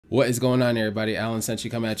What is going on, everybody?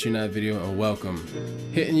 AllynSenshi coming at you in another video, and welcome.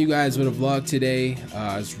 Hitting you guys with a vlog today.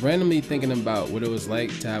 I was randomly thinking about what it was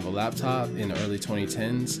like to have a laptop in the early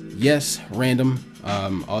 2010s. Yes, random.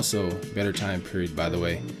 Also better time period, by the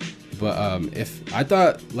way. But if I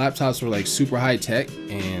thought laptops were like super high tech,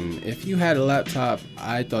 and if you had a laptop,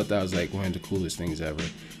 I thought that was like one of the coolest things ever.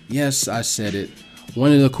 Yes, I said it.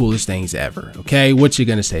 One of the coolest things ever. Okay, what you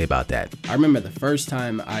gonna say about that? I remember the first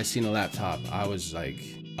time I seen a laptop, I was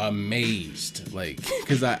like amazed, like,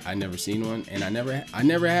 because I never seen one, and I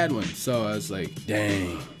never had one, so I was like,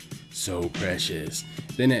 dang, so precious.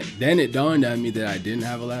 Then it dawned on me that I didn't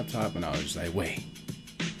have a laptop, and I was just like, wait,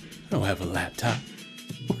 I don't have a laptop.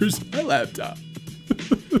 Where's my laptop?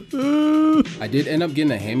 I did end up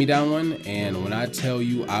getting a hand-me-down one, and when I tell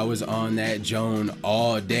you I was on that Joan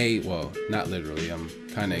all day, well, not literally, I'm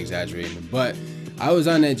kind of exaggerating, but I was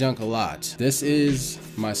on that junk a lot. This is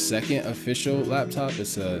my second official laptop.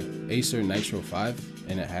 It's a Acer Nitro 5,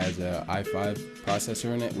 and it has a i5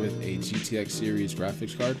 processor in it with a GTX series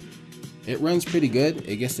graphics card. It runs pretty good.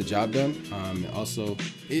 It gets the job done. Also,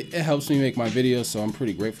 it helps me make my videos, so I'm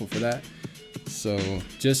pretty grateful for that. So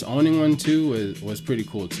just owning one too was pretty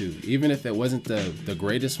cool too. Even if it wasn't the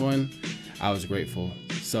greatest one, I was grateful.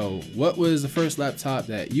 So what was the first laptop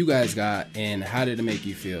that you guys got, and how did it make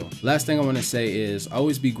you feel? Last thing I want to say is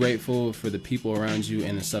always be grateful for the people around you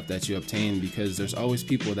and the stuff that you obtain, because there's always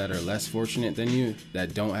people that are less fortunate than you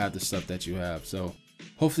that don't have the stuff that you have. So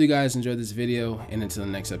hopefully you guys enjoyed this video, and until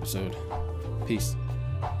the next episode, peace.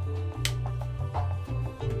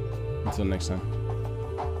 Until next time.